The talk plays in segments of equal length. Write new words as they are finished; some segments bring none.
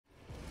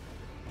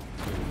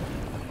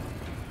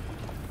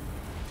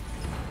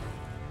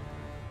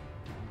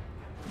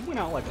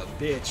out like a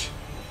bitch.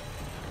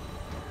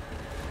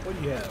 What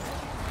do you have?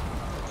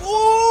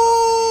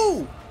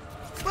 Oh!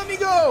 Let me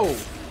go!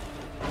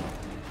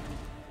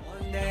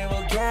 One day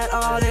we'll get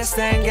all this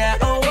thing, get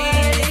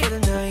away for the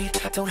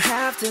night. Don't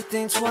have to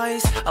think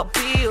twice, I'll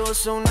be oh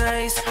so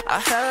nice. I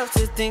have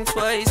to think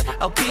twice,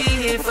 I'll be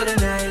here for the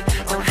night.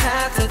 Don't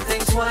have to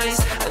think twice,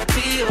 I'll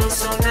be oh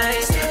so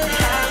nice. I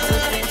have to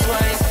think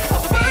twice,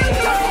 I'll be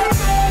here.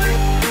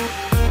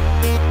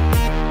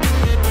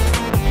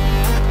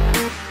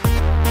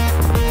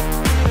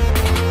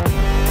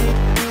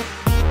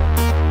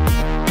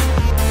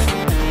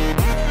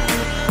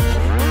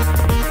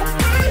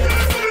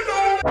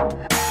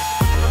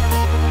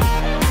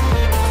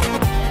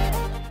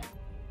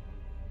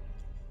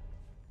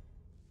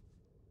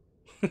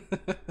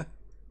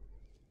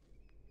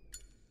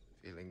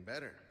 Feeling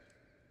better?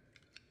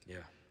 Yeah.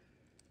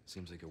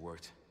 Seems like it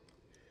worked.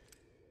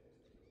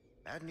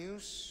 Bad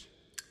news?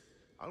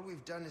 All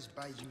we've done is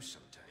buy you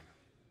some time.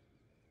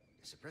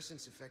 The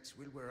suppressant's effects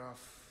will wear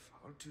off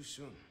all too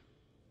soon.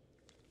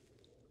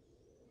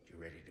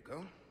 You ready to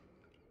go?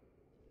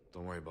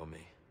 Don't worry about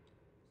me.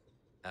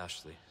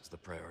 Ashley is the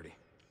priority.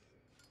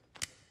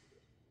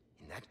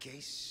 In that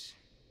case,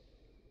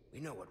 we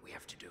know what we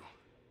have to do.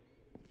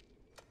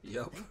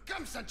 Yup. Then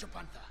come, Sancho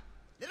Panza!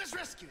 Let us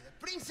rescue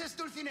the Princess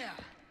Dulcinea!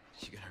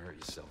 You're gonna hurt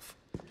yourself.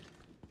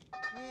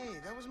 Hey,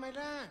 that was my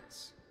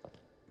lance.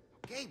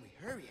 Okay, we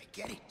hurry, I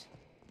get it.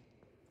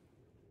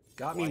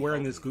 Got me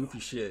wearing this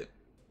goofy shit.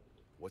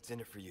 What's in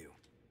it for you?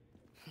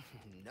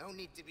 No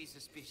need to be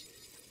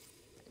suspicious.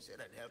 I said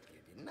I'd help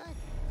you, didn't I?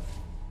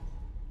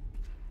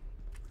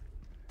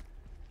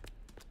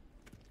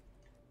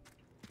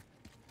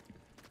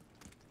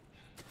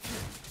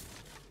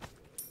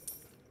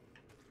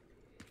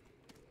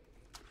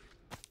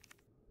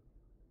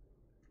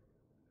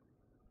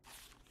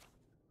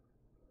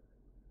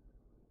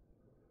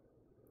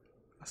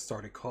 I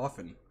started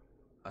coughing.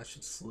 I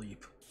should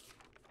sleep.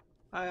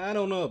 I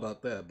don't know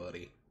about that,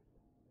 buddy.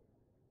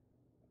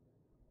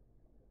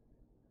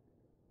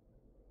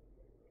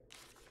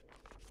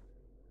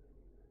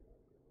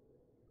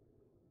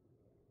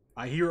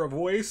 I hear a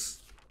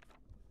voice.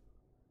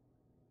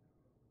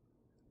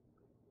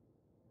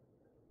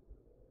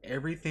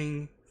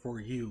 Everything for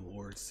you,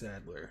 Lord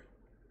Sadler.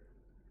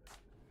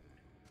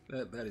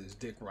 That is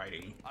dick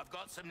writing. I've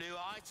got some new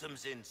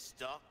items in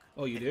stock.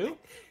 Oh, you do?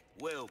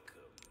 Welcome.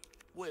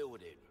 Well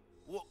then,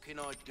 what can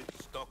I do?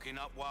 Stocking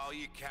up while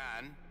you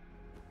can.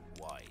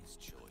 Wise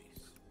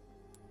choice.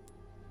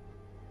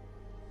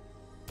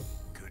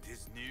 Good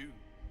as new.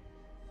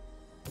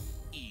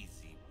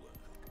 Easy work.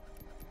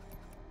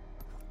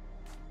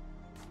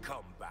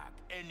 Come back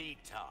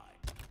anytime.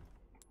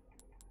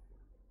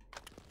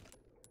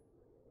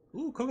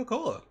 Ooh,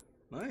 Coca-Cola.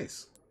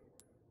 Nice.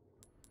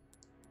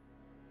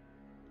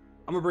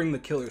 I'm gonna bring the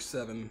Killer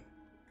 7,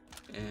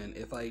 and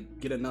if I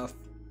get enough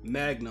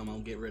Magnum, I'll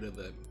get rid of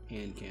the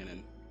hand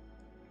cannon.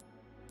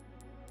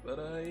 But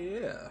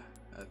yeah,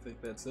 I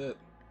think that's it.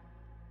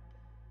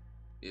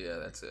 Yeah,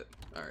 that's it.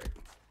 Alright.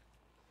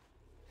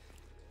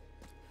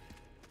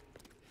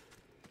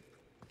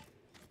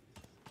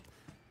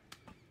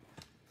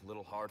 A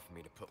little hard for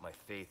me to put my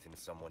faith in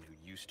someone who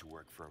used to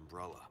work for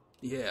Umbrella.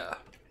 Yeah.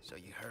 So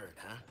you heard,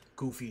 huh?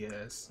 Goofy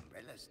ass.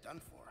 Umbrella's done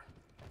for.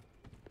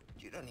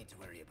 You don't need to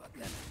worry about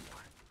them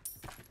anymore.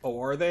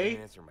 Oh, are You they?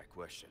 didn't answer my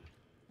question.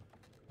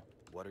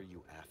 What are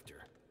you after?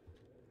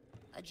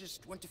 I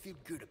just want to feel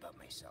good about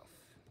myself.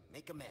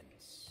 Make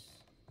amends.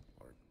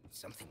 Or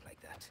something like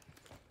that.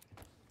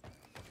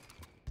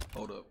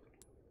 Hold up.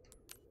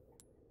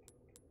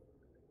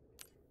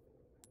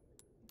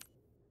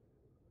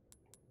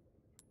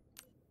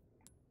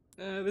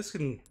 This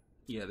can...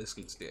 Yeah, this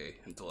can stay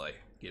until I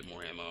get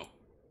more ammo.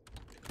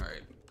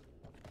 Alright.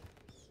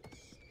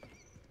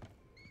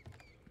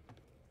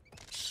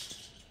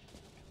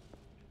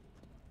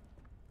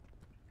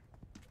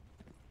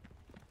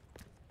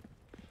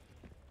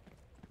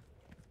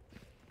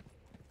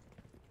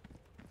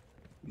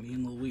 Me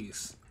and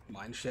Luis,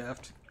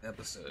 Mineshaft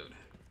episode.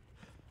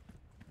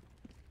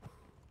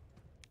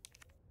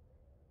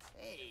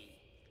 Hey,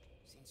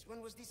 since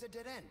when was this a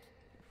dead end?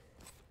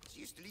 This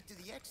used to lead to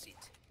the exit.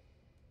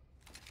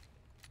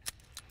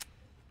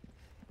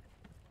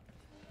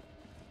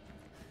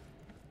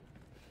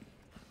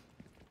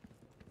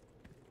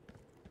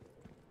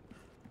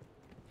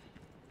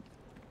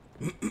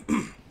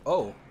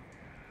 Oh.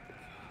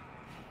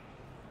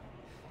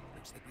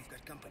 Looks like we've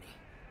got company.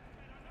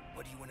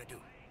 What do you want to do?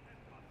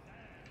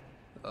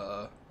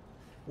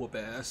 Whoop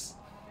ass.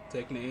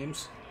 Take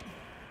names.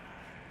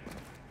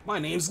 My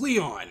name's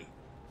Leon.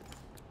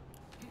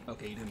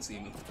 Okay, you didn't see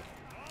me.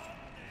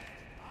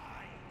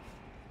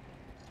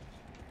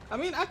 I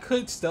mean, I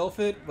could stealth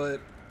it,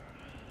 but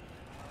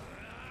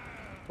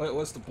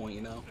what's the point,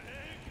 you know?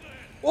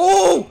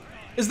 Oh!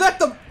 Is that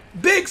the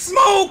Big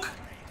Smoke?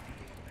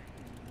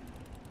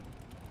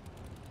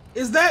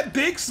 Is that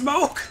Big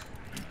Smoke?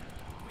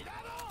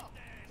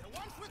 The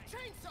ones with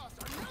chainsaws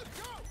are no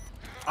joke!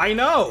 I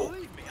know.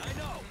 Believe me, I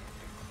know.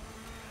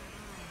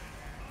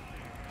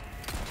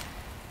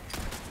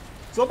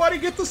 Somebody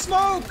get the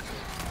smoke!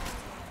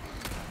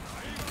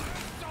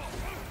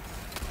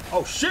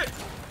 Oh shit!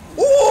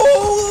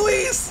 Ooh,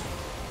 Luis!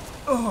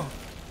 Oh,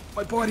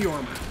 my body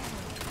armor.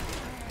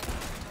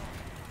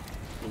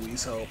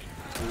 Luis, help.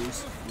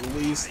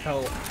 Luis,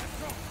 help.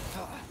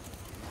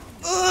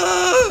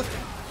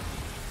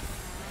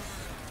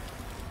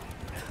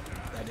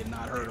 That did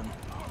not hurt him.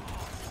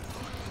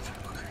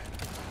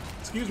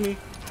 Excuse me.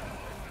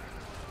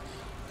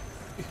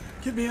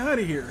 Get me out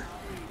of here.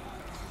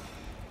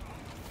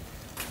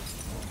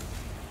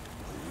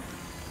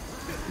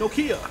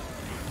 Nokia.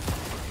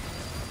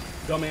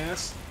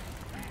 Dumbass.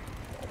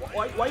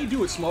 Why you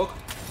do it, Smoke?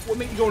 What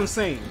made you go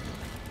insane?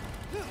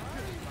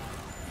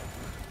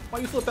 Why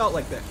you flip out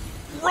like that?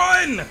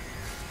 Run!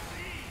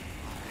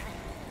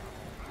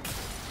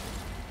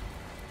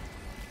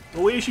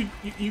 Luis,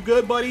 you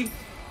good, buddy?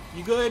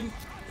 You good?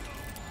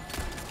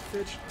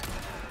 Bitch.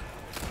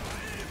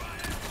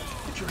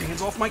 Get your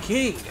hands off my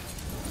king!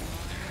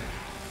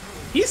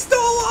 He's still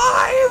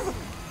alive!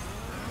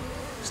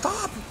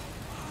 Stop!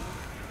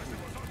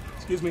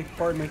 Excuse me,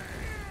 pardon me.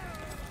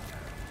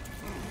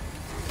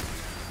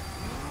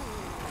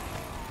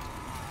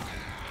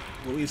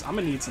 Luis, I'm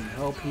gonna need some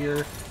help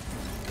here.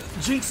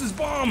 Jinx's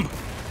bomb!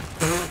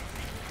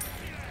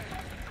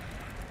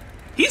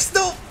 He's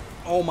still...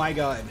 Oh my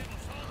god.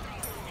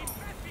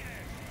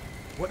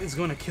 What is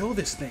gonna kill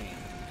this thing?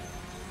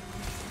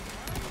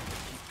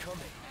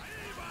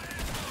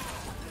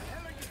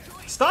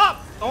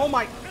 Stop! Oh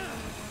my...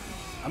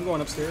 I'm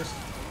going upstairs.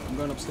 I'm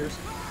going upstairs.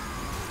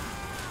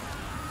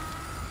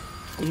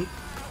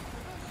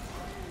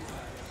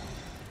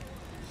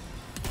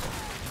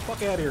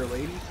 Fuck out of here,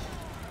 lady.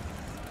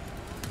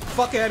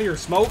 Fuck out of here,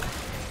 Smoke.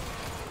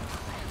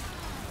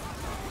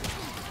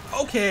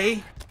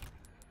 Okay.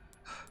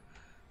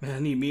 Man, I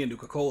need me a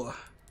Coca-Cola.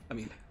 I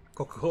mean,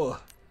 Coca-Cola.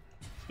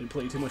 Been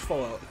playing too much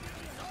Fallout.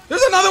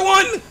 There's another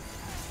one!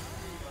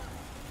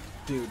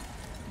 Dude,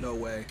 no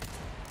way.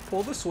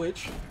 Pull the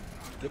switch.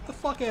 Get the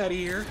fuck out of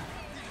here.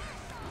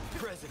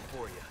 Present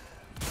for you.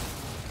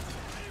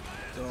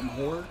 Dumb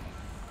whore.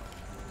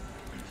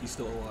 He's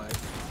still alive.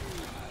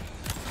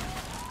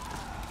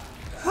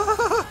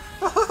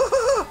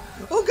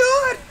 Oh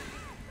god!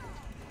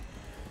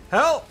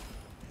 Help!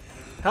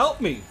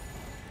 Help me!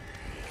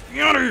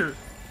 Get out of here!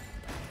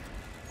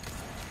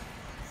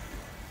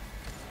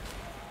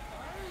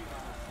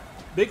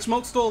 Big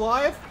Smoke still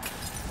alive?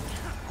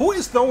 Who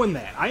is throwing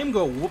that? I am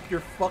gonna whoop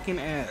your fucking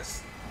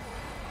ass.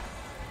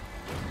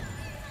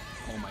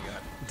 Oh my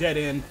god. Dead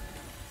end.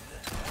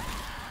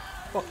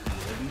 Fuck you,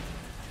 lady.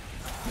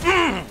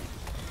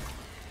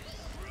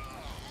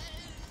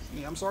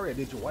 Yeah, I'm sorry I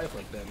did your wife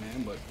like that,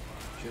 man, but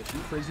shit, you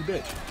a crazy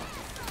bitch.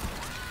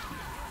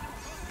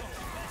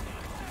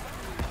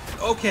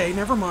 Okay,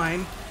 never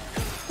mind.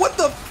 What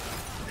the?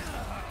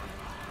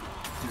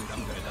 Dude,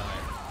 I'm gonna die.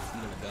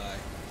 I'm gonna die.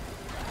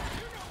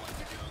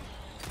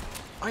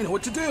 I know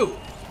what to do.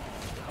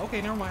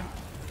 Okay, never mind.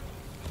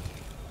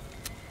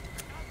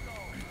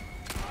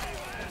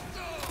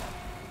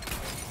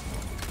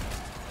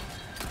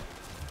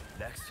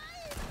 Next.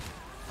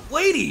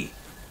 Lady!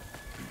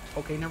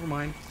 Okay, never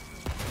mind.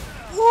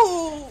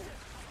 Whoa!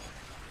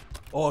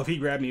 Oh, if he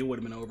grabbed me, it would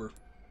have been over.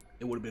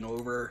 It would have been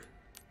over.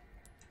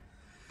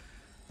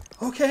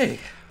 Okay.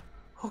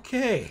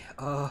 Okay.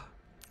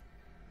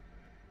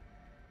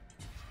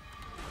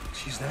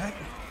 She's that?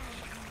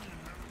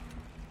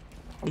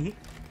 Mm-hmm.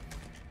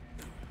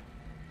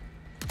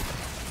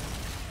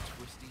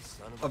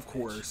 Of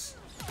course.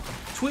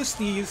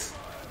 Twisties.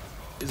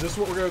 Is this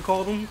what we're gonna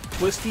call them?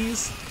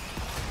 Twisties?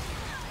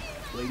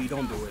 Lady,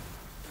 don't do it.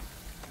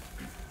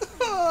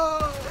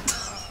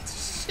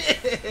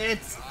 Shit!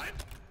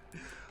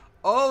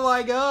 Oh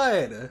my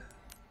god!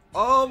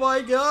 Oh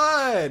my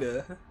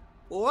god!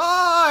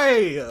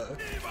 Why?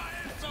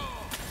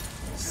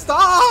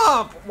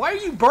 Stop! Why are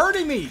you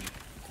burning me?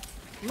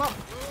 I'm not a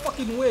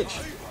fucking witch.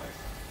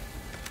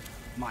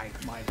 My.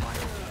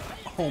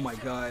 Oh my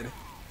god.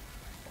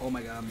 Oh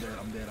my god, I'm dead,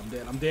 I'm dead, I'm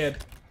dead, I'm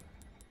dead.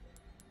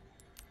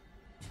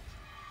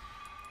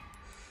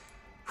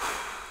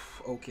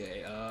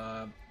 Okay,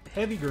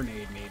 heavy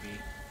grenade maybe.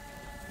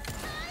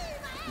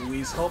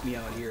 Louise, help me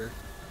out here.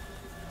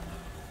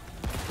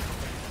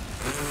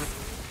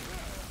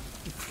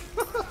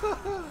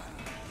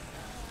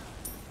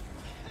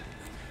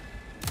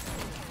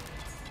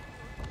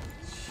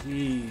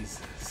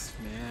 Jesus,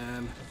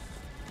 man.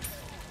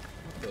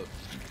 What the?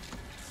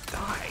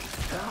 Die.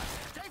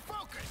 Stay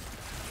focused.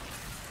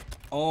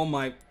 Oh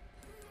my.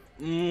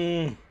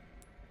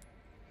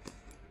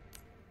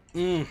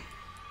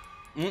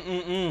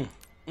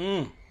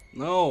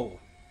 No.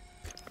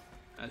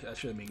 I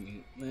should make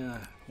me. Yeah,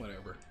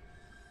 whatever.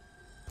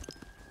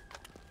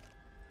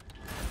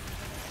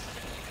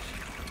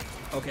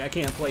 Okay, I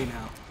can't play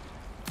now.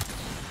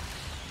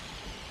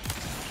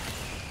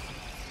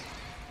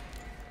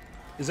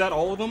 Is that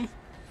all of them?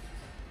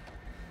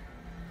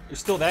 There's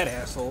still that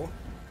asshole.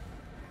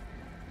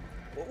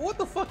 What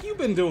the fuck you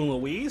been doing,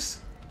 Louise?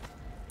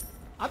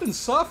 I've been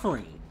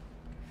suffering.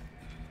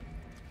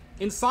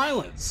 In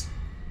silence.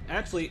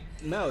 Actually,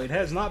 no, it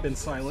has not been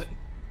silent.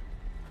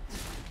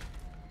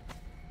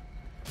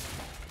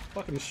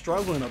 Fucking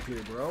struggling up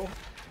here, bro.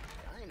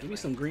 Give me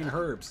some green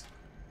herbs.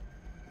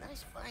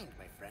 Nice find,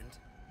 my friend.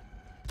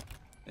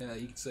 Yeah,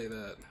 you could say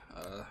that.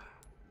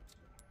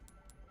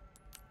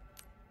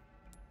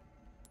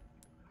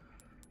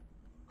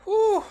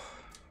 Whew.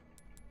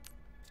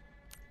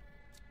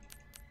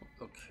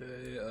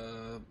 Okay,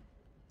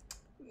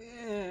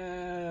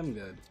 yeah, I'm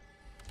good.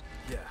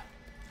 Yeah,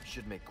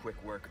 should make quick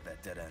work of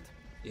that dead end.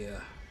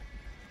 Yeah.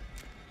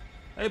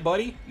 Hey,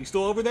 buddy, you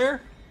still over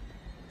there?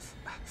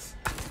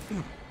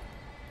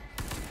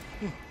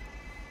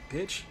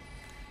 Bitch.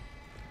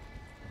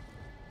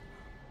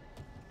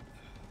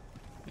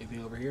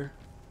 Anything over here?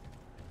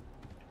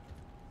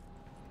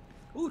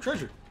 Ooh,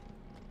 treasure.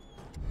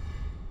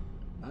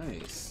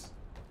 Nice.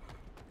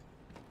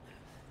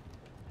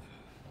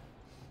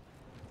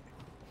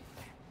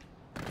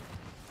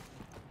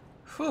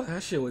 Whew,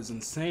 that shit was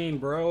insane,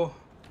 bro.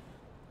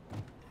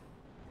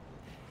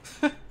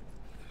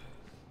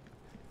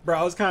 Bro,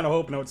 I was kind of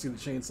hoping I would see the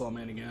Chainsaw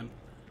Man again.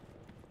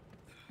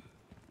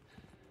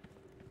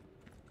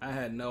 I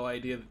had no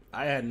idea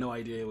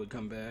it would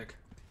come back.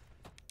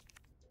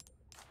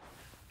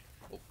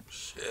 Oh,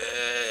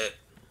 shit.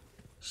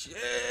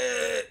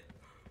 Shit.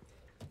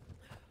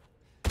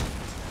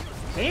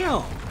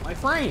 Damn, my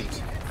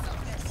frames.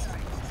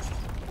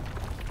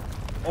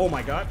 Oh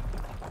my god.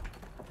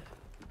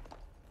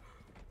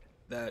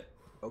 That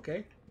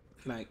okay?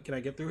 Can I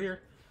get through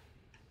here?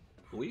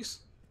 Luis?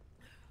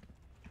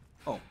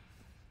 Oh.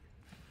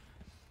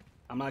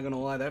 I'm not gonna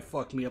lie, that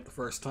fucked me up the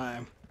first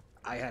time.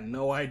 I had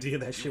no idea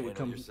that shit would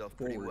come yourself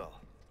forward. pretty well.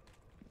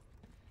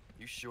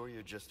 You sure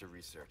you're just a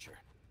researcher?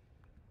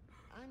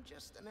 I'm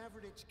just an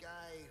average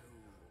guy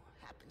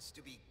who happens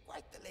to be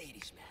quite the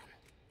ladies' man.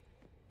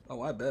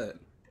 Oh, I bet.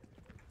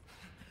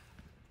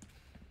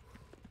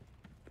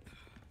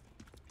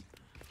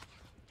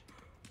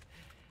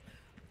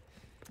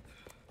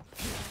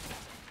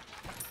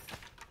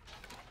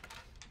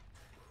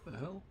 What the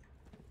hell?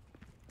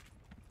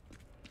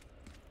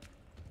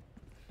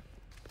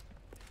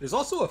 There's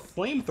also a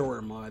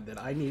flamethrower mod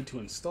that I need to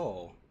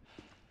install.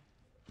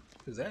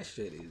 Because that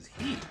shit is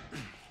heat.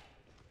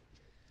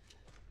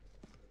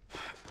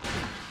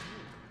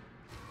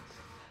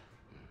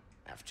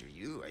 After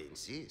you, I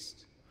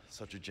insist.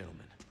 Such a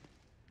gentleman.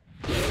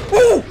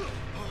 Ooh!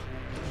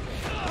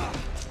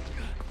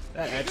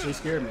 That actually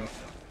scared me.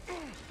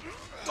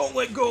 Don't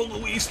let go,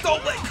 Luis.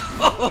 Don't let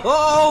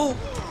go.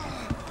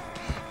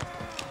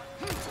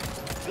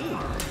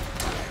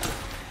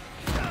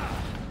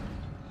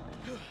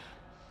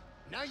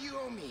 Now you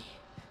owe me.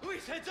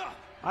 Luis, heads up!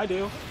 I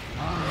do.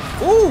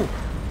 Ooh!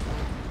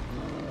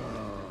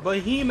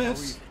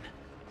 Behemoths.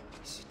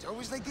 Is it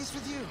always like this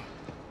with you?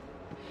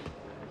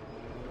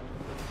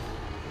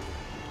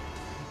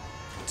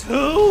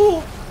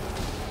 Two?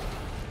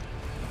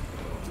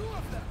 Two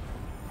of them.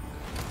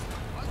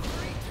 What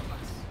for each of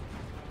us?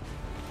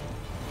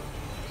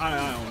 I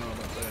don't know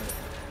about that.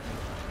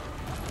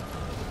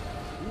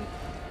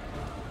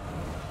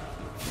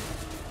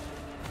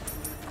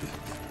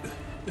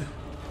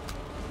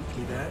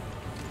 See that?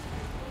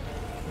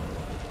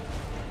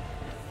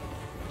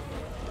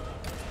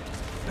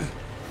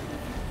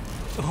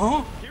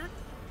 Huh?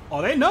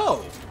 Oh, they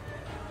know.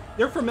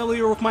 They're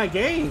familiar with my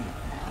game.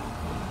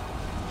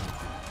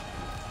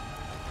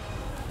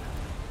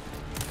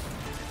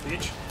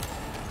 Bitch.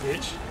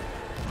 Bitch.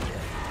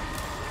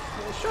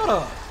 Oh, shut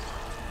up.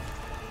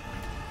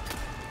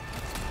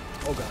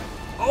 Oh god.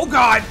 Oh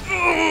god!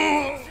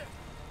 Ugh!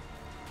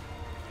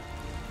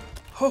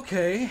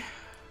 Okay.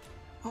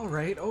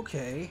 Alright,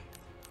 okay.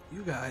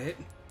 You got it.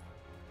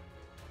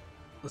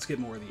 Let's get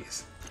more of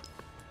these.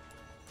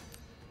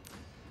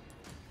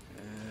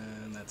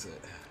 And that's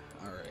it.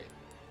 Alright.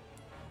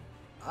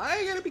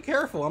 I gotta be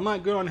careful. I'm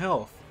not good on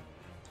health.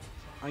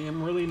 I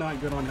am really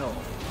not good on health.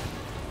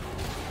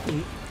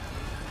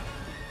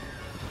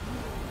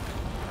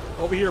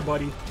 Over here,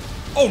 buddy.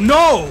 Oh,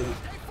 no!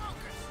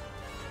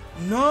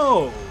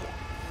 No!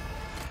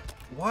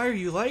 Why are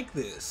you like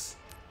this?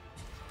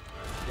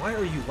 Why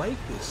are you like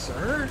this,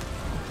 sir?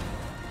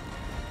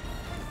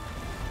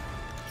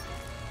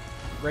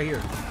 Right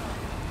here.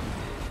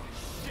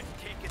 Shit,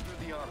 can't get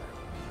through the armor.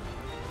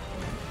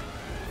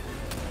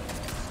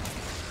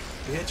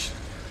 Bitch.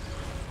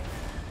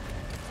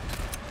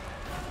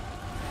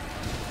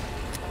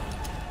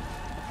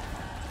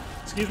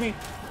 Excuse me?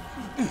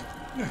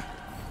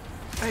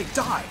 Hey,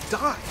 die!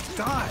 Die!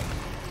 Die!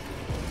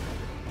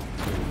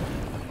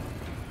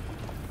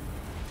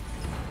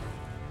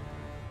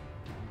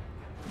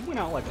 You went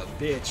out like a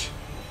bitch.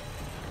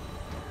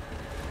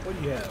 What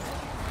do you have?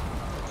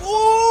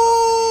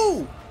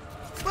 Oh!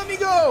 Let me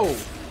go!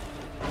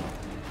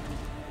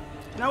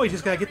 Now we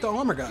just gotta get the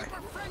armor guy.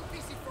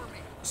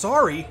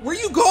 Sorry, where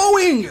you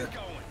going?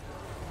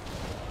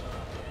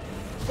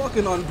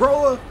 Fucking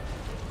umbrella.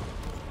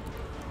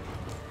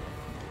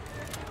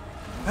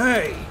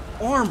 Hey,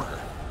 armor.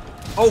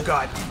 Oh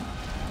god.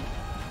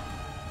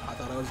 I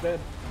thought I was dead.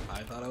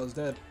 I thought I was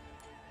dead.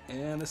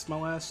 And this is my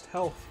last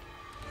health.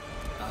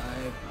 I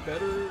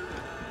better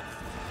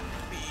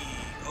be...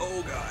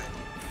 Oh god.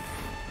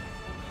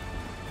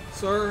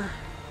 Sir.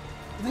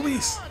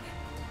 Luis.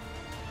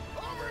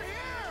 Over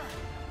here!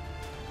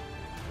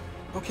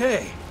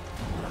 Okay.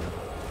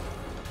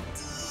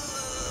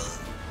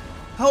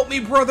 Help me,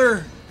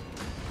 brother.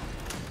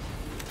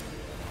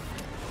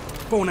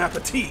 Bon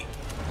appetit.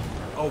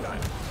 Oh god.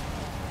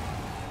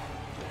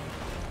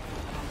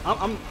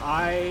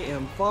 I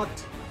am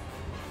fucked.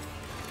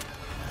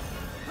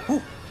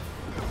 Whew.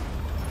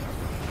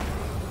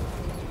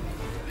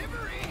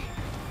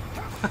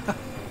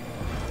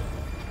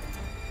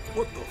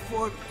 What the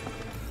fuck?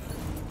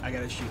 I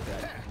gotta shoot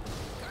that.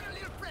 Got a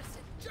little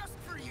present just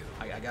for you.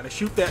 I gotta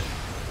shoot that.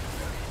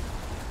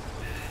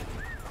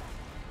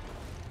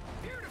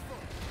 Beautiful.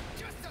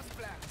 Just as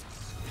planned.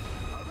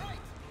 All right.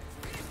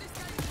 Finish this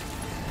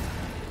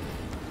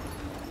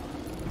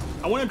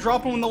guy. I want to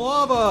drop him in the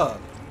lava.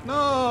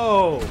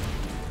 No.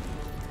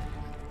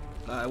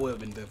 It would have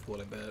been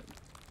difficult, I bet.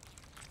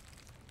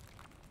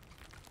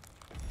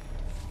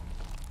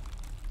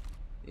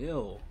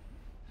 Ew.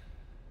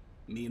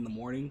 Me in the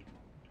morning.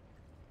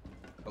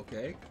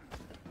 Okay.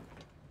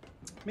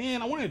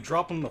 Man, I wanted to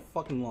drop him in the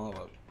fucking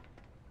lava.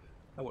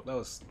 That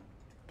was...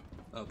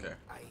 Okay.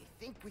 I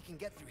think we can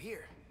get through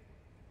here.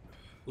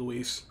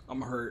 Luis,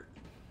 I'm hurt.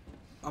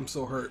 I'm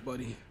so hurt,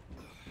 buddy.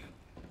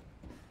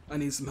 I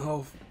need some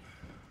help.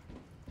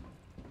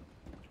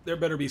 There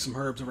better be some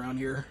herbs around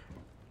here.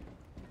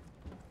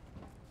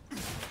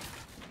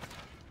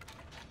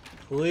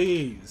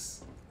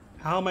 Please.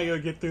 How am I gonna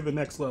get through the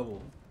next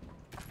level?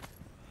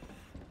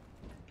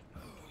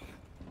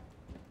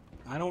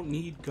 I don't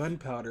need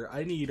gunpowder.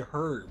 I need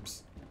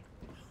herbs.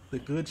 The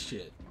good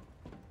shit.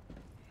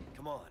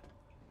 Come on.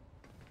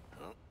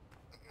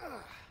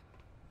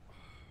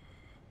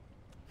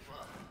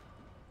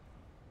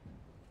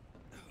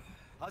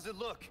 How's it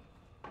look?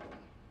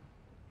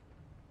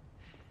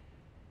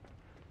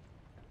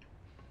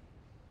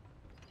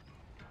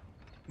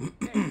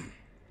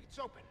 It's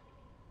open.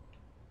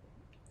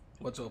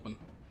 What's open?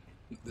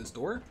 This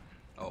door?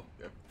 Oh,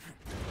 yeah.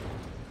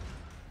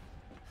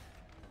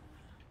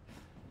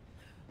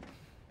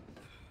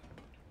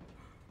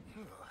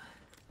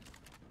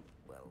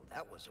 Well,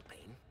 that was a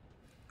pain.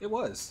 It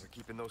was. We're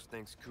keeping those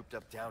things cooped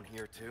up down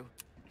here too?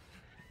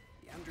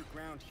 The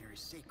underground here is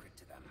sacred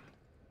to them.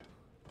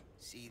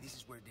 See, this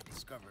is where they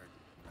discovered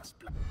Las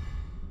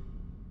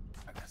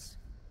Plagas,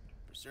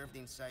 preserved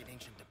inside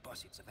ancient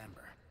deposits of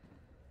amber.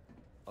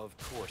 Of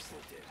course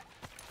they did.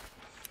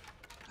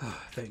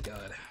 Thank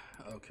God.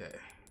 Okay.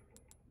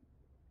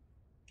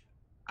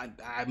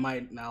 I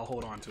might now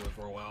hold on to it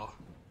for a while.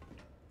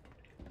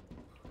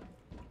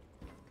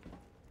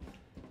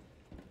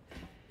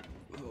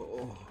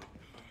 Oh.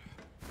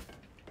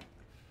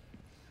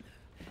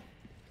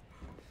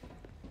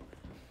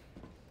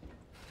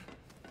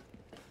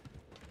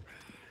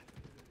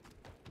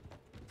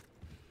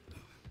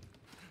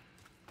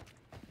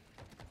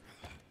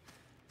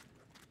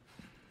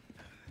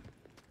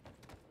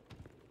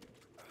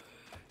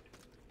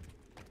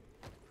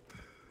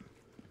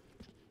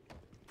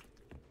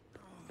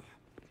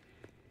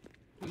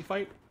 Can we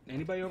fight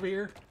anybody over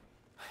here?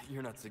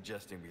 You're not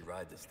suggesting we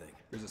ride this thing.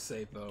 There's a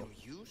safe though. Do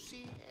you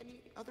see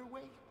any other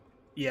way?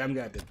 Yeah, I'm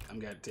gonna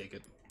take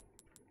it.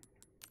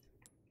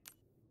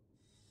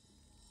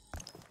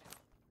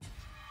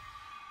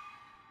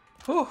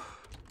 Whew.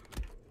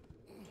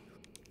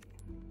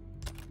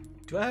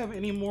 Do I have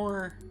any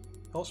more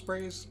health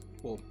sprays?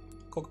 Well,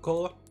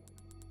 Coca-Cola?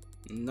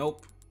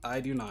 Nope, I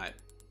do not.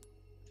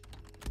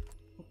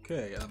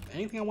 Okay,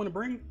 anything I want to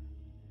bring?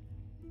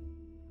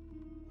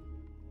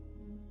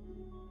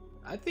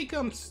 I think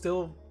I'm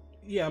still...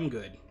 Yeah, I'm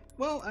good.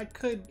 Well, I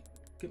could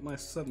get my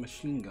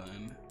submachine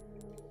gun.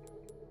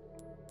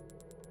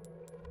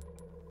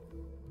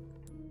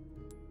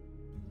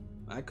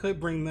 I could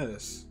bring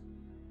this.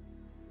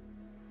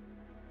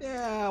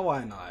 Yeah,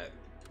 why not?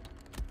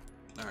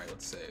 Alright,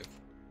 let's save.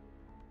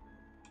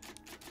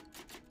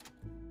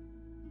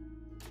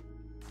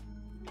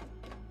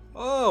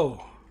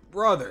 Oh,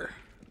 brother.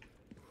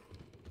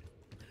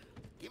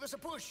 Give us a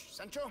push,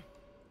 Sancho.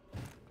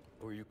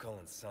 Who are you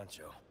calling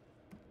Sancho?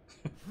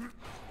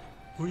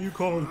 Who you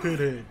calling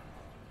Pithead?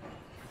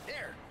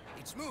 There,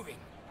 it's moving.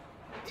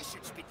 This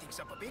should speed things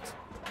up a bit.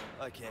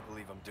 I can't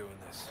believe I'm doing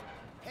this.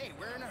 Hey,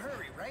 we're in a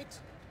hurry, right?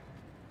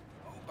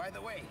 Oh, by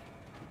the way,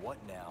 What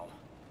now?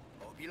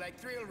 hope you like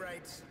thrill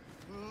rides.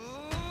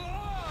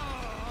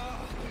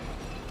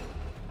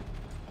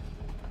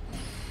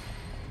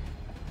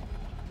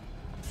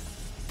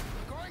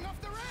 Going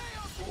off the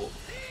rails!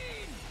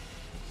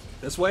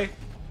 This way?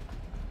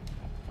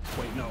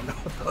 Wait, no,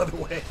 the other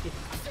way.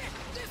 Shit,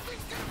 this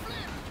thing's gonna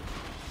flip!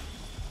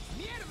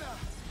 Mierda!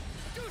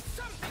 Do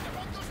something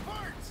about those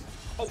parts!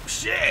 Oh,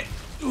 shit!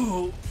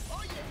 Ooh.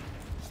 Oh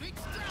yeah! Sweet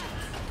strat!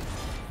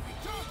 We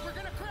don't, we're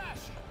gonna crash!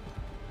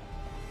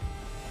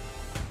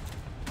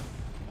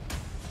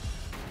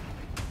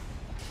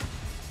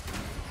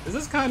 This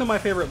is kind of my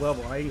favorite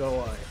level, I ain't gonna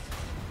lie.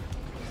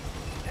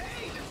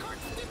 Hey, the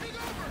cart's tipping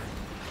over!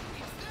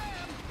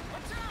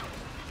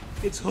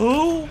 It's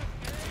who?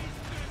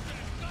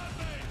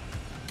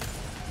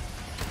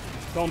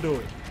 Don't do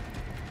it.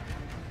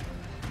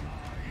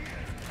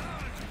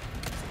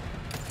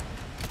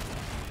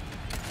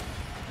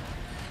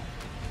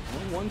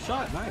 One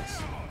shot,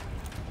 nice.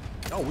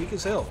 Oh, weak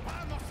as hell.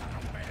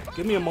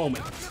 Give me a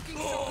moment.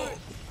 Oh,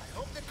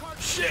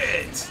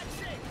 shit!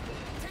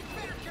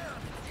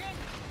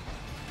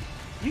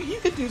 You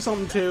could do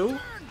something too.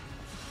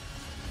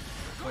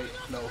 Wait,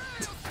 no.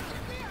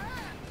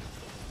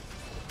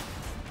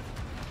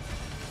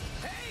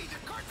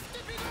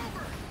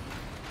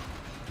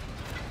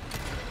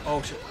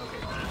 Oh shit, okay.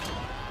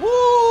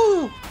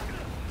 Woo!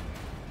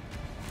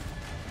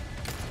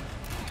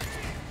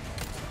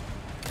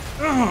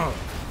 Ugh.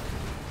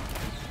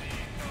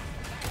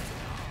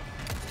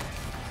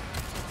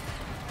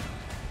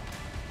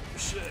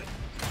 Shit.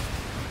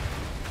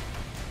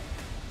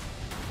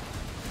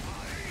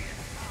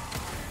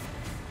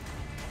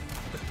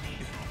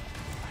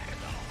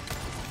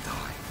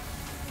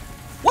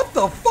 What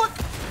the fuck?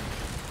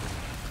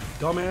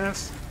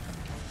 Dumbass.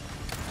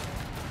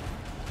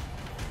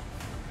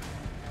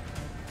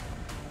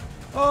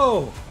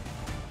 Oh!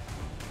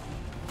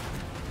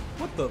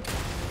 What the?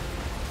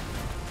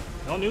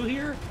 Y'all new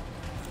here?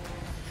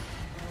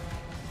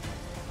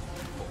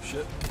 Oh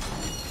shit.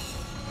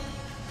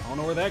 I don't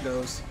know where that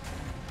goes.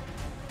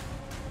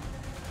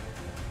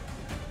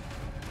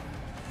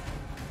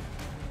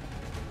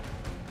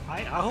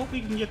 I hope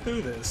we can get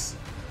through this.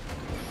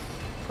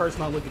 First,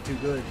 not looking too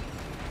good.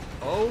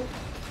 Oh.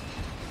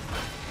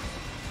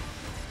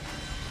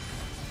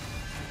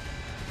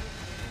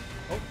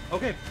 Oh,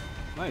 okay.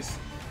 Nice.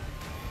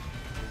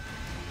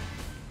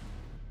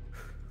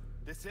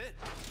 This it?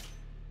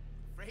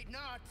 Afraid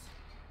not.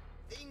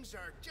 Things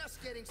are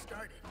just getting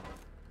started.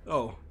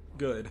 Oh,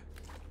 good.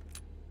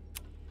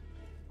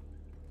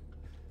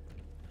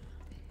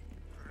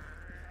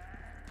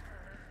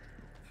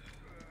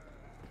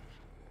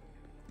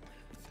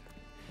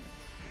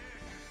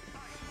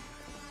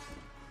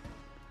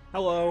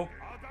 Hello.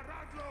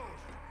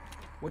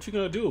 What you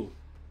gonna do?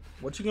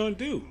 What you gonna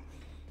do?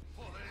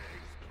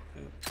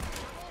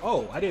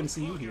 Oh, I didn't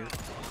see you here.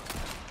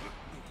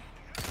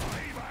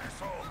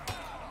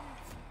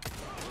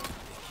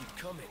 Keep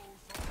coming.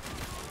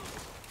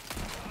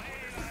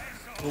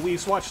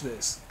 Luis, watch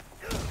this.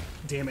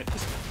 Damn it.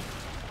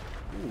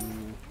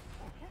 Ooh.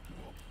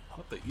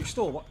 What the? You're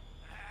still.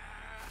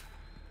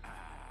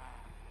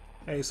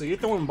 Hey, so you're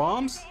throwing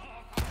bombs?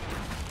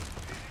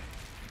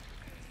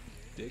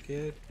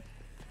 Dickhead.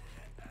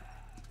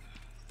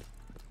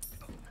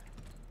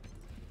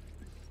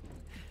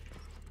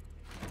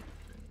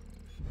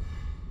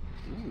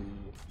 Ooh.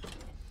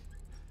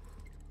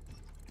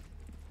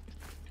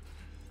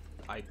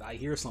 I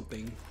hear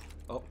something.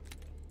 Oh.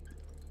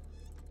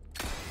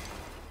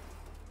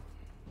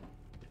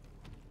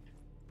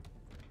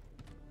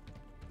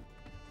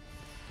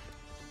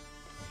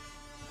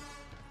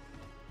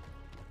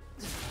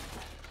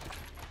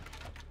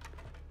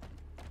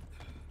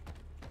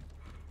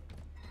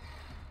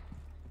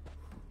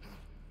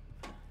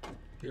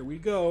 Here we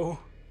go.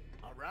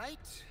 All right,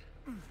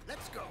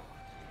 let's go.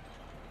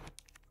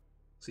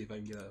 See if I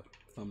can get a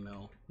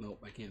thumbnail.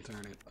 Nope, I can't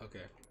turn it.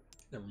 Okay,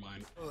 never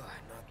mind. Ugh,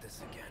 not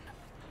this again.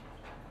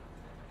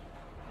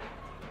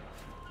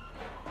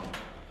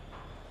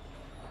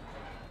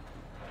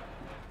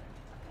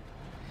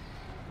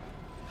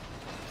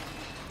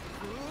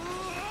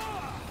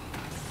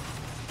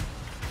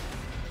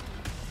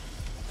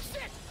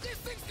 Shit! This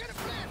thing's gonna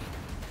flip!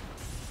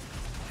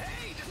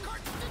 Hey, the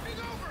cart's tipping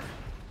over!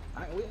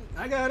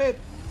 I got it.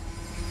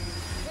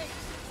 Hey,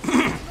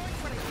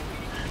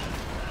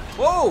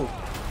 Whoa!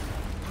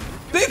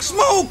 Big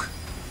smoke!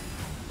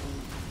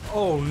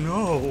 Oh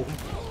no!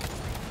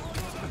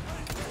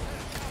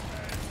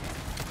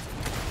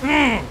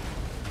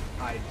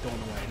 I don't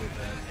know why I did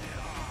that.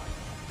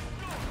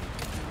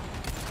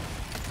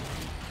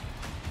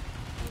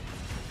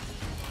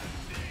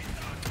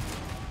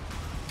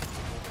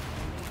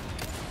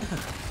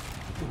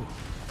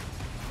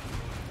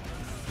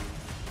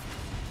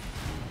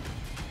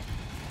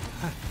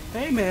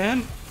 Hey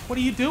man, what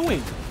are you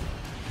doing?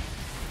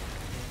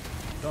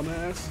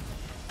 Dumbass.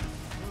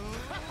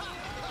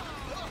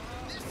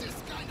 this is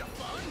kind of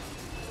fun!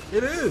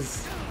 It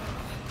is!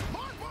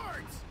 More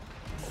boards!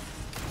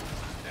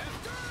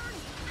 Left turn!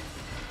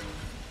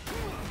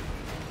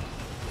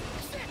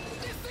 Shit!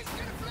 This thing's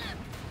gonna flip!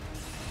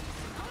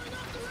 Going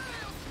off the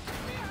rails!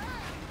 Give me a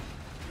hand!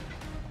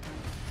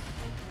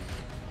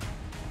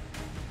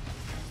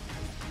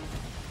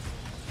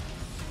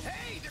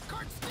 Hey, the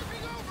cart's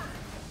tipping over!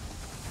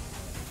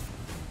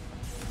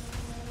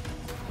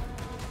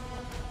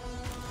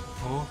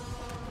 Huh?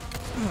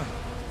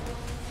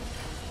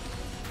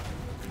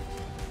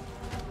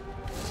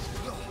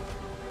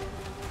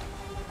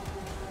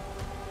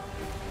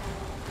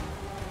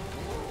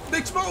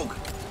 Big smoke!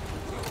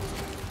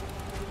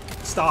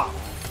 Stop.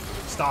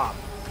 Stop.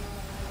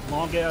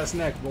 Long ass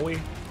neck, boy.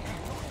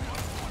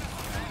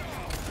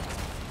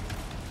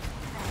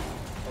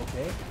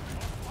 Okay.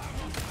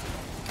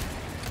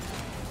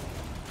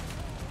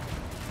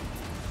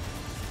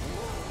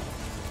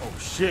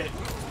 shit.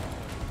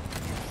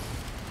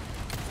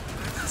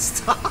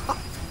 Stop.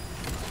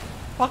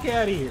 Fuck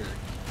out of here.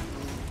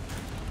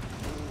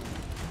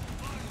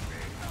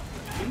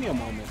 Give me a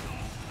moment.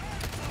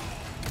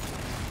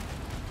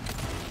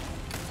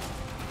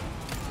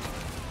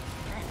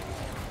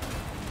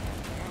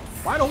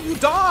 Why don't you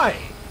die?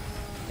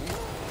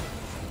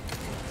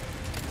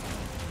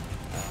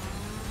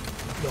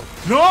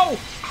 No!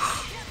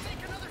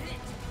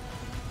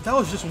 That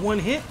was just one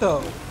hit,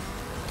 though.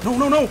 No,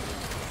 no, no!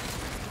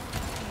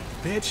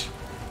 Bitch.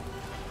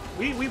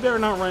 We better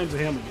not run into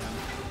him again.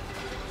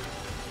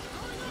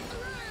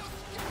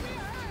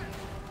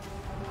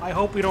 I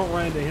hope we don't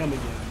run into him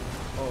again.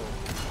 Oh.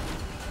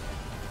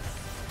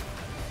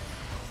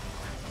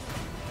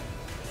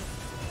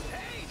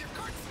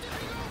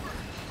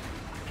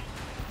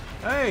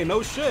 Hey,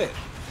 no shit.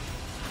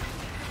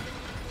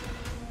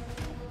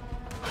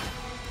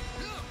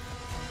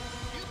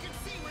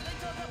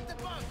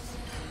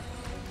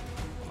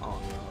 Oh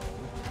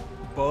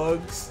no.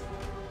 Bugs?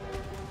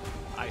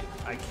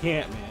 I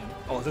can't, man.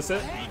 Oh, is this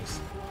it? Nice.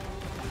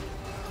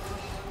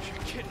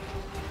 You're kidding.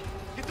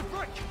 Hit the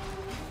brake.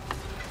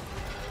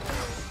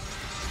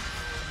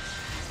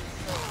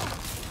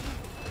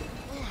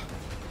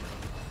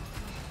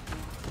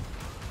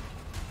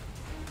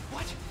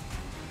 What?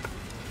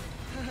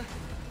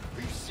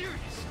 Are you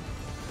serious?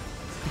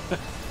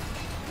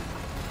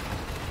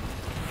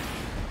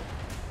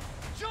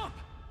 Jump!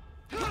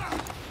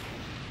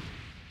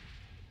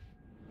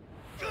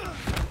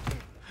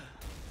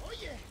 Oh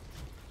yeah!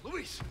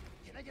 Luis!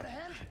 Can I get a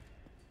hand?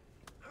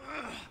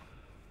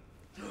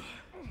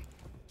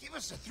 Give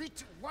us a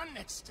 3-2-1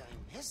 next time,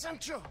 eh,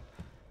 Sancho?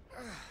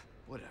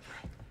 Whatever.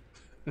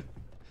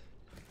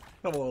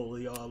 Come on,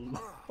 Leon.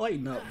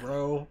 Lighten up,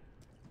 bro.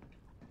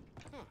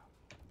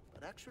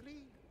 But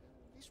actually,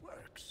 this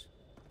works.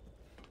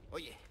 Oh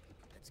yeah,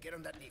 let's get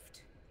on that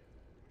lift.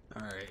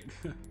 Alright.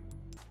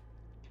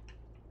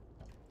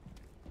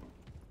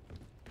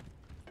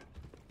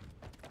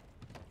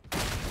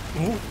 Ooh.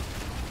 No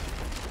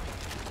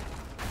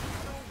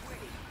way!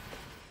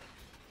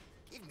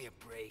 Give me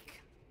a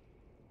break.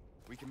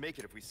 We can make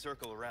it if we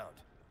circle around.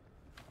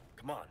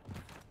 Come on.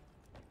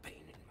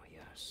 Pain in my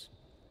ass.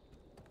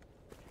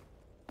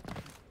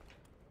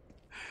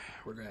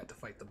 We're gonna have to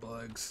fight the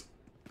bugs.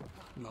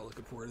 I'm not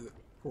looking forward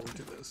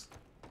to this.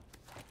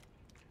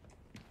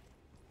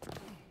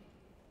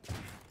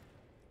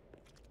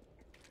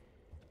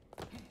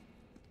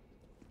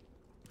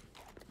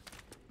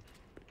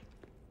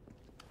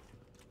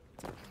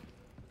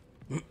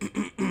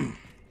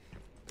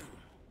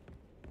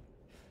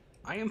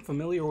 I am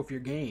familiar with your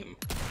game.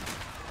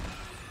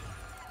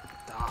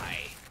 Die.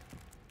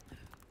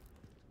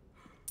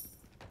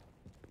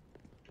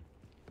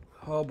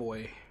 Oh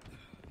boy.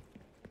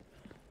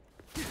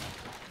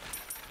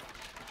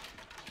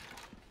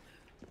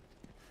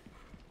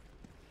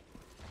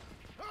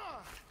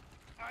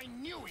 I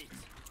knew it!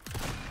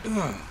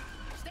 Ugh.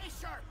 Stay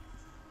sharp!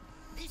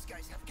 These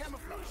guys have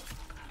camouflage.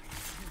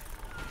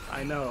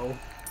 I know.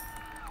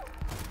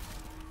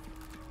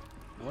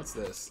 What's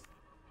this?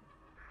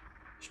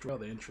 Destroy all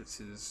the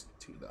entrances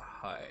to the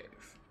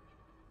hive.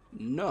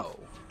 No.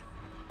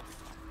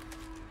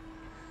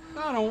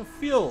 I don't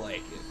feel like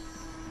it.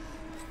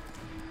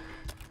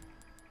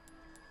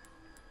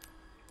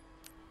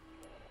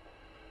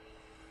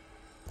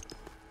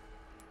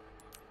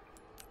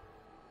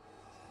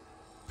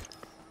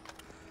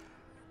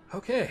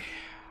 Okay.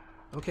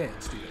 Okay,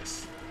 let's do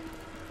this.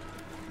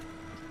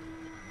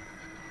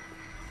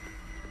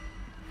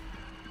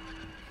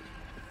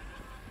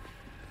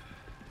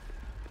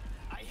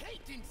 I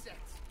hate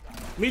insects!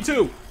 Me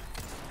too!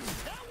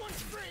 That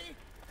one's free!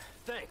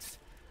 Thanks.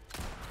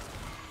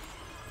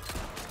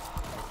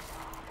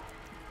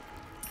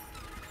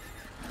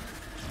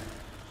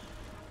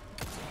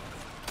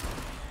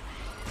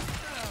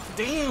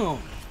 Damn!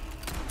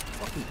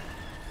 Fucking...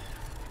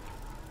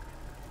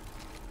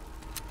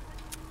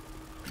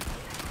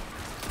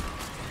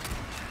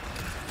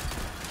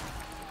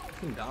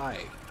 Fucking die.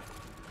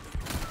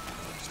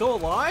 Still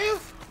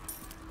alive?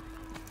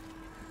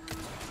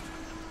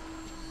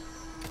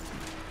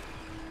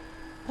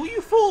 Who are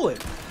you fooling?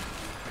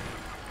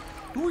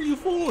 Who are you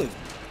fooling?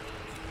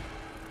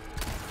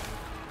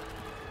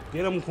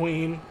 Get him,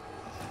 queen.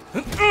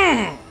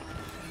 I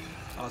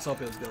was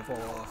hoping it was gonna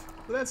fall off,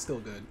 but that's still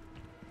good.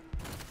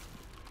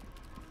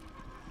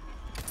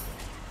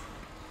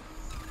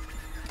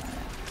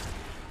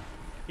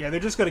 Yeah, they're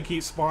just gonna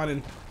keep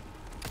spawning.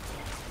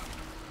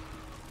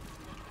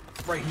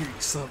 Right here,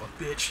 you son of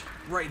a bitch.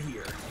 Right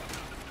here.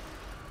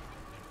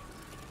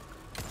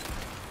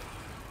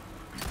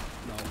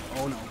 No.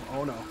 Oh no.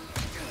 Oh no.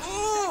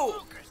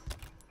 Oh!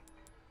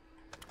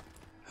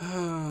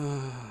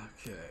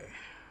 Okay.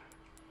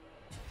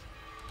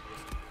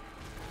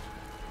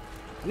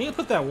 I need to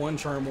put that one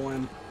charm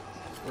on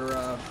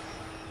where,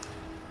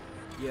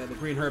 yeah, the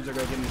green herbs are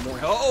gonna give me more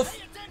health.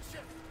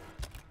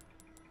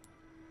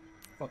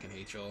 Fucking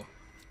hate y'all.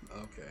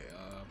 Okay,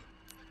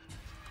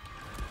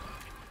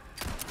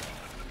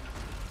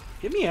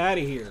 get me out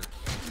of here.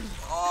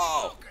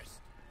 Oh!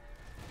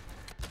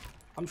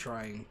 I'm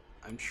trying.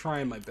 I'm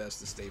trying my best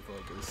to stay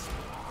focused.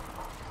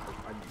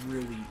 I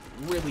really,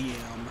 really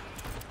am.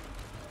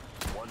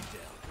 One down.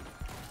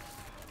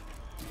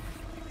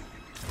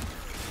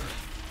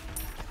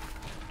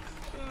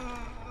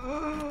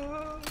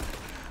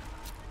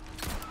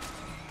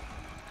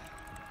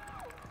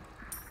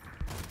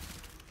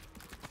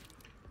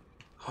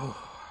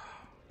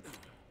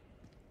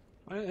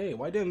 Hey,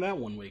 why didn't that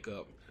one wake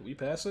up? Did we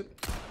pass it?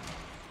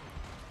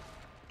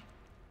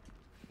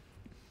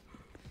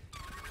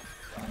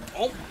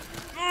 Oh!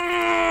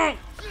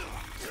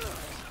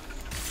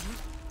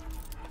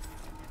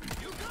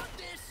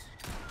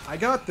 I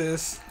got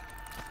this.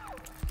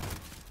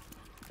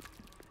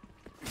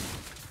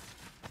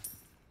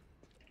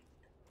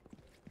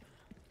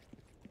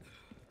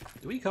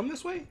 Did we come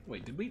this way?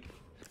 Wait, did we?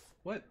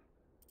 What?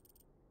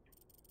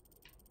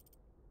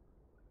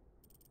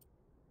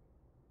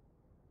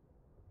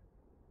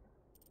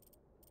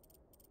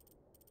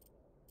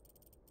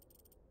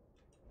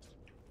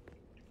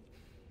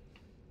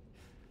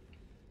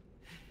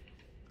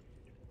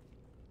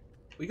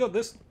 We go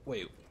this...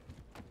 Wait.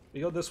 We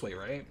go this way,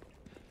 right?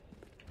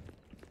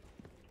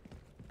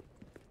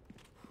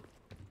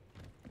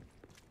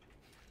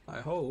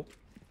 I hope.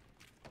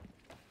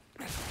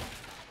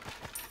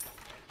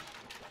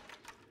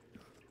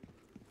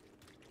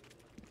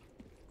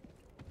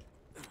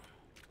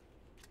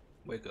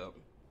 Wake up.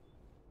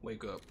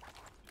 Wake up.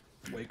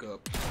 Wake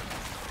up.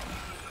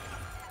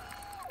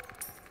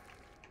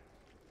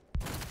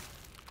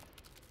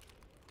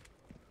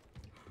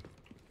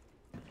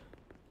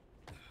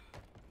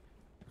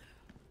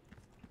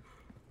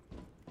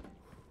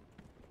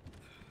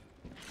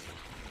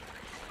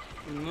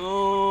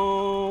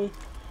 No.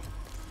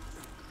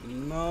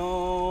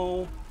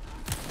 No.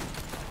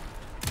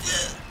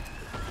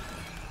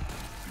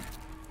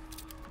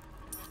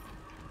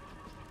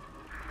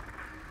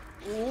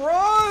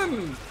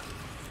 Run!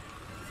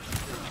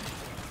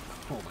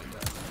 Oh my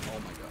god. Oh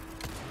my god.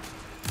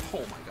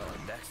 Oh my god.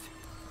 Next.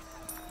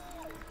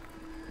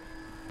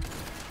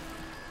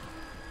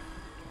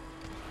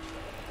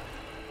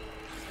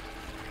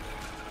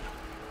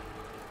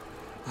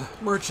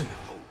 Merchant.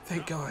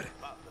 Thank God.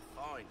 But the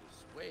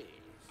finest ways.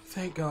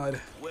 Thank God.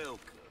 Welcome.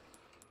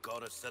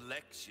 Got a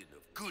selection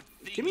of good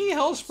things. Give me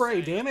hell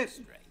spray, damn it.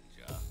 Stranger.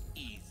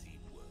 Easy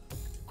work.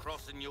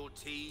 Crossing your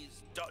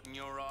T's, dotting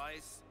your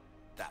I's.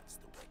 That's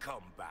the way.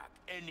 Come back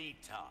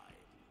anytime.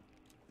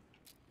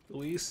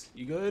 Luis,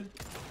 you good?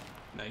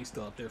 No, he's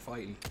still up there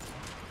fighting.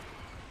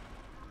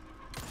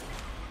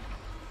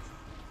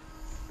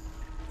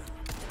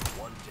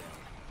 One down.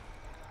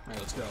 Alright,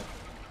 let's go.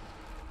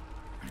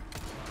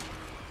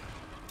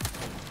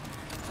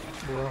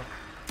 Bruh.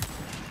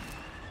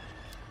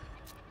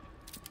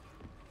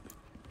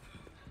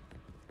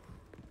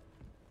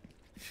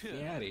 Get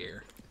me out of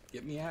here.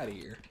 Get me out of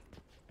here.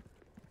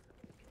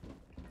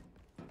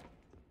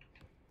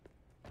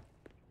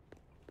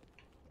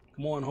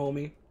 Come on,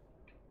 homie.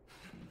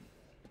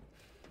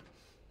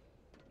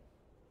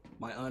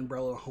 My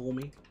umbrella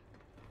homie.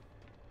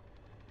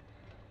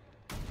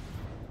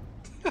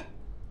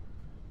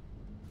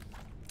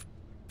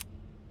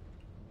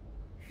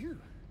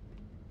 Phew.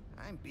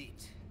 I'm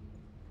beat.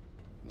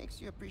 Makes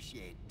you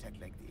appreciate tech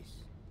like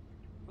this.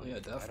 Oh yeah,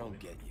 definitely. I don't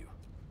get you.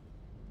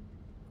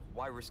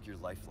 Why risk your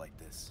life like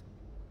this?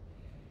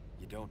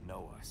 You don't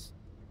know us.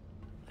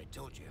 I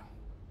told you.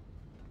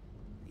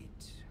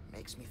 It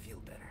makes me feel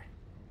better.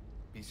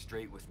 Be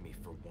straight with me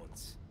for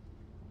once.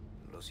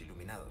 Los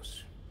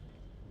Iluminados.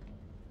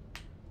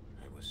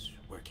 I was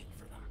working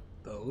for them.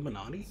 The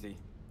Illuminati? See?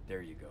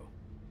 There you go.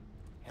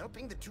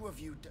 Helping the two of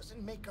you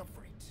doesn't make up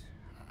for it.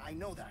 I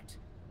know that.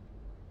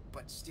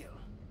 But still,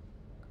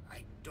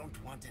 I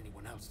don't want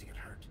anyone else to get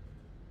hurt.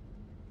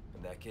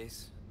 In that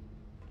case,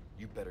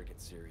 you better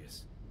get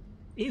serious.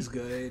 He's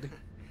good.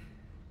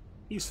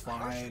 He's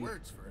Harsh fine.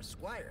 words for a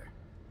squire.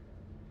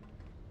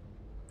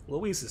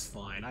 Luis is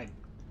fine.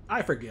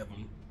 I forgive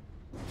him.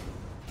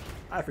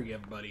 I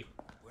forgive him, buddy.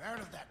 We're out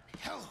of that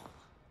hellhole.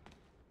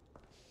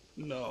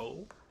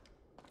 No.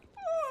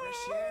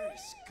 Fresh air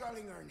is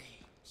sculling our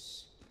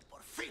names. Por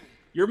fin.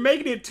 You're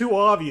making it too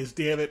obvious,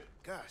 damn it.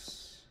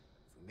 Gus,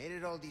 if we made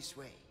it all this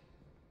way,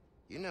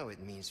 you know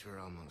it means we're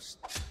almost...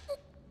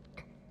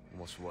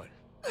 Almost what?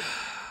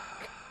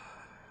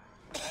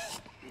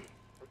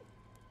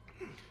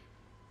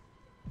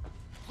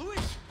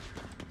 Luis!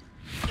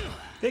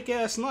 Thick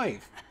ass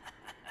knife.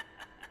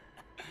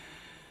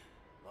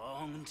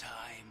 Long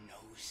time no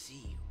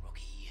see,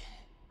 rookie.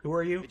 Who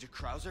are you? Major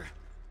Krauser?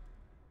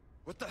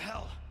 What the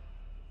hell?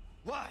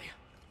 Why?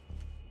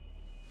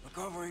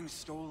 Recovering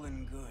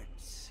stolen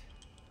goods.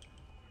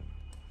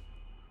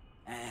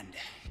 And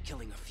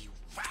killing a few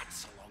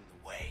rats along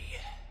the way.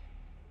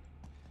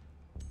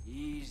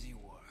 Easy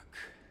work.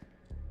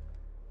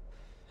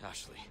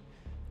 Ashley,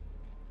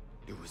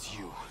 it was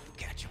you.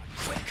 Catch on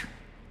quick.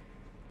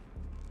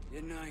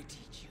 Didn't I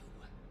teach you?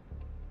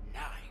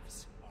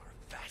 Knives are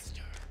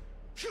faster.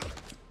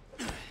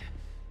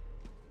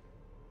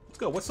 Let's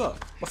go. What's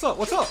up? What's up?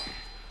 What's up?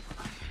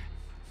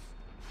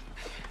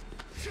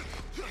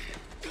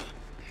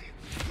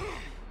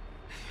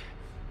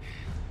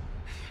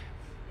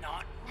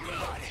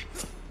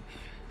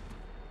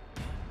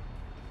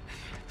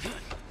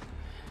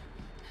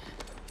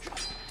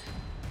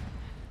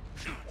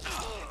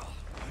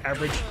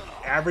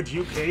 Average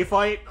UK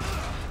fight?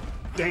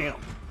 Damn.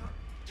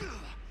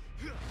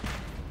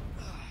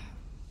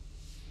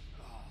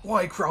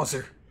 Why,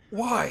 Krauser?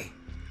 Why?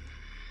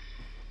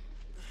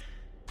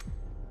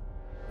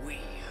 We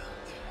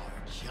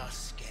are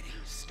just getting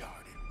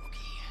started, rookie.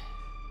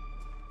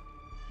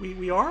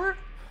 We are?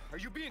 Are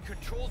you being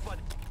controlled by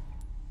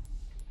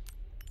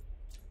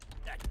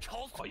that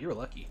cult? Oh, you're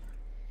lucky.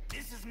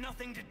 This has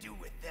nothing to do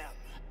with them.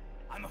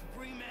 I'm a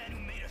free man who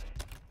made a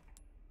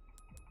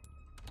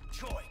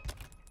choice.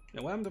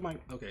 Yeah, what happened to my...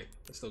 Okay,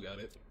 I still got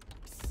it.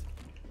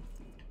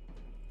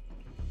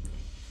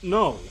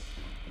 No.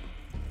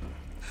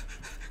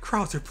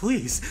 Krauser,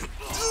 please.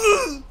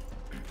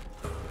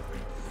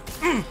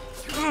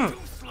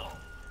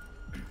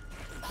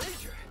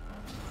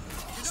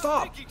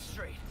 Stop.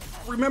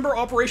 Remember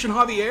Operation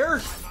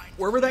Javier?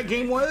 Wherever that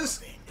game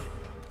was?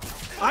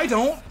 I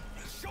don't.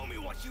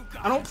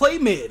 I don't play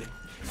mid.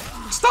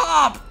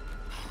 Stop!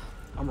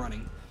 I'm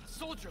running.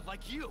 Soldier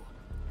like you.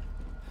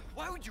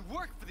 Why would you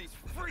work for these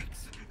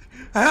freaks?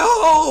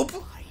 Help!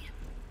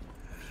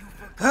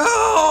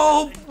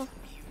 Help!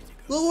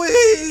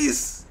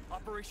 Luis!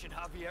 Operation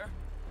Javier?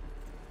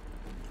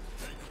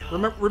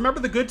 Remember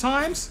the good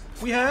times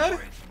we had?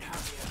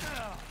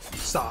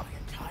 Stop.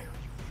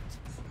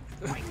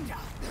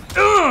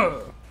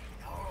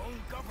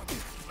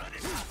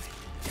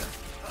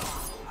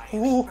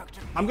 Oh,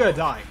 I'm gonna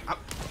die.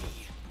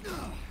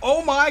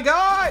 Oh my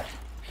god!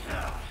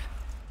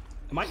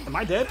 Am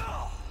I dead?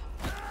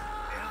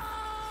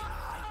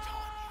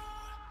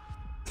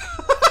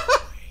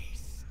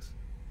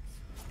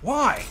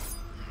 Why?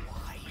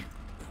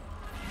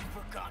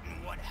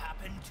 Forgotten what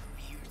happened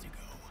 2 years ago.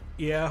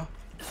 Yeah.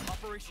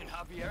 Operation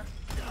Javier?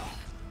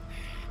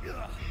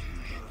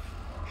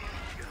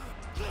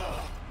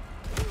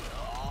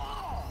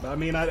 I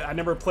mean, I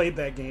never played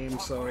that game,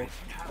 so...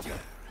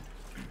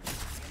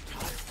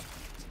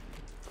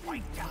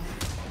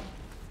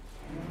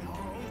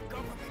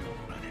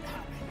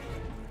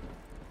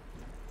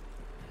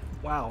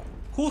 Wow.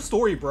 Cool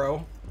story,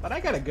 bro. But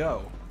I gotta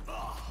go.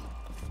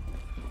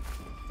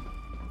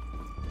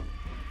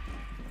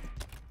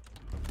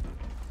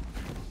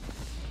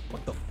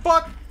 What the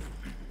fuck?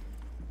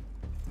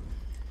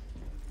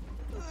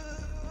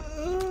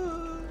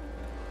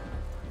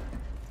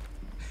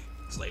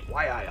 It's like,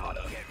 why I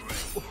oughta.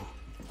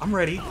 I'm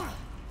ready.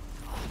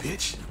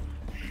 Bitch.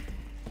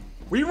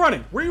 Where you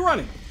running? Where you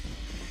running?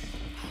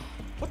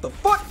 What the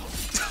fuck?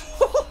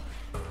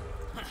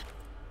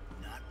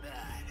 Not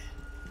bad.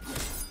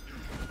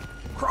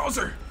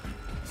 Krauser!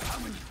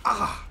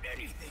 Ah!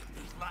 Anything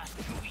these last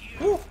 2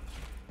 years. Woo.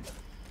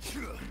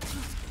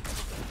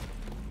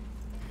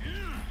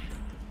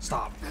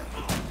 Stop.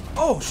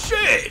 Oh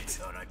shit!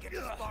 Thought I'd get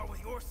to spar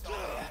with your side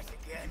ass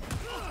again.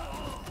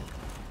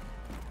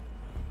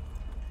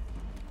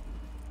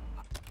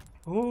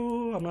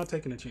 Oh, I'm not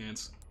taking a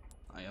chance.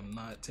 I am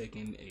not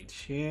taking a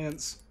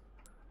chance.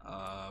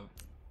 I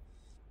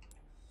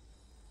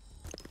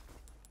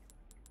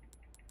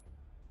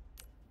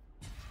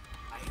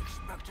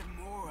expected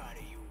more out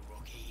of you,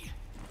 rookie.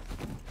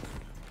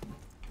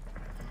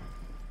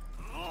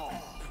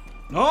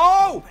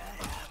 No!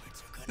 Bad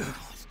habits are gonna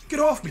cost you. Get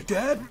off me,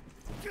 Dad!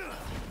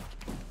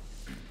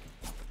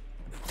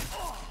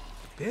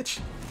 Bitch.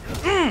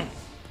 Mm.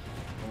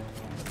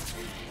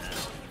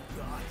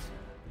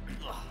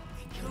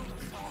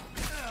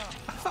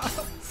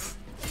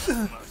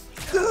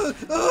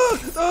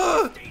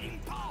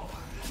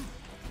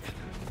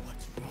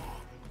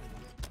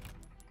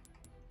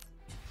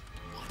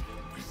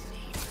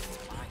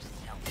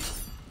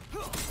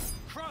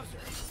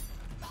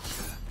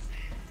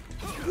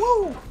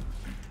 Woo!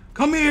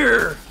 Come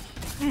here!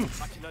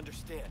 I can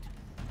understand.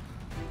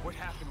 What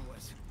happened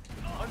was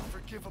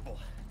unforgivable.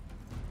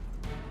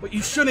 But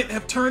you shouldn't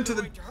have turned to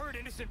the To hurt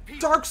innocent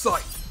people. dark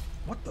side.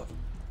 What the?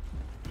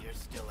 You're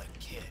still a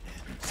kid.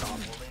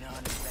 Holding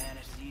on to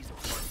fantasies of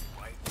what's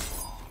right and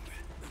wrong.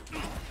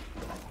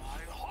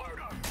 Try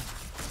harder.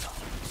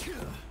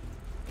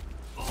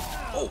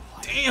 Oh,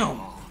 damn!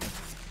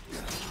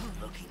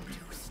 Looking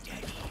too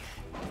steady.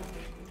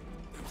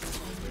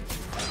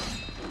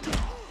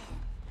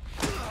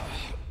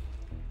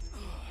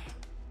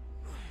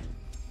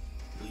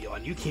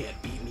 Leon, you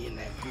can't beat me in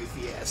that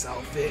goofy ass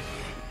outfit.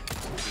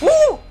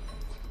 Woo!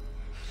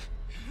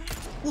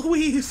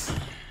 Luis!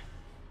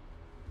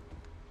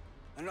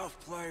 Enough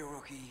play,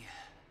 rookie.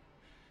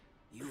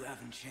 You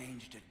haven't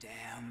changed a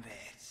damn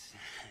bit.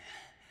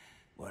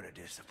 What a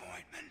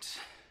disappointment.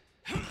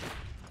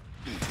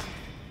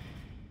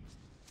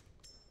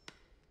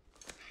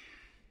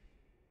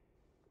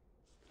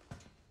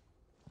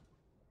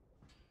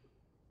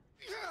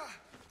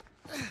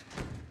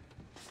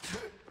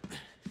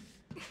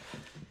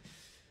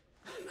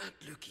 Not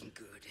looking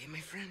good, eh, my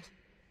friend?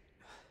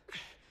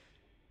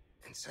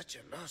 And such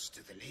a loss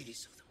to the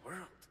ladies of the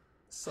world.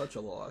 Such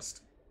a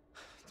lost.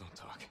 Don't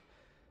talk.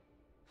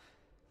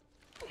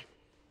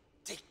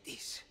 Take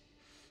this.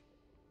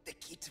 The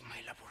key to my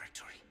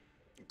laboratory.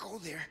 Go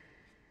there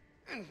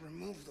and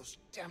remove those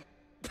damn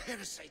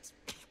parasites.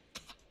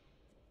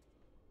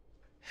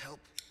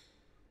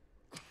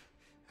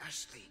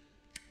 Ashley.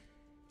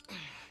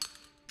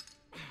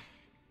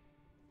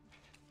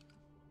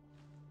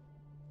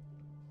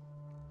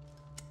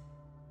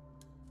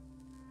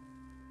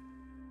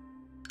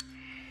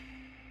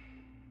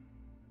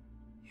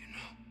 You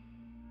know,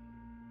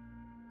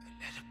 I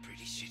led a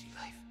pretty shitty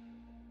life.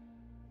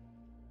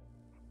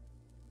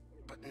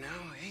 But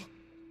now, eh?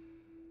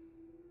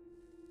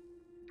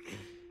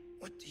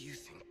 What do you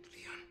think,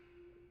 Leon?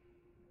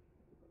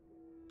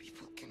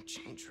 People can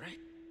change, right?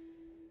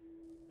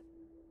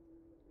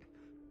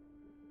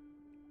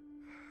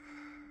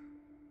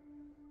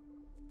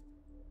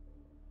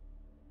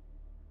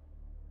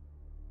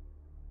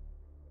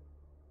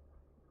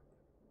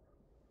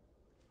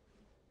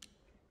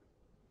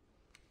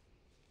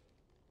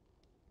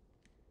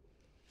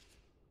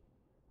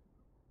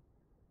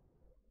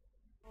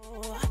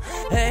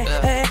 Hey,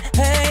 hey,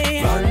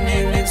 hey.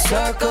 Running in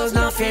circles,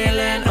 not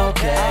feeling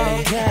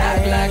okay.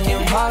 Act like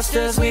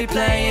imposters, we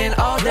playing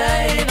all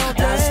day.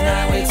 Last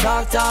night we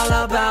talked all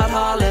about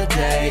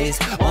holidays.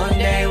 One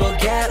day we'll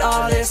get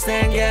all this,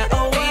 then get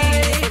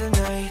away for the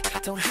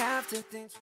night. Don't have to think.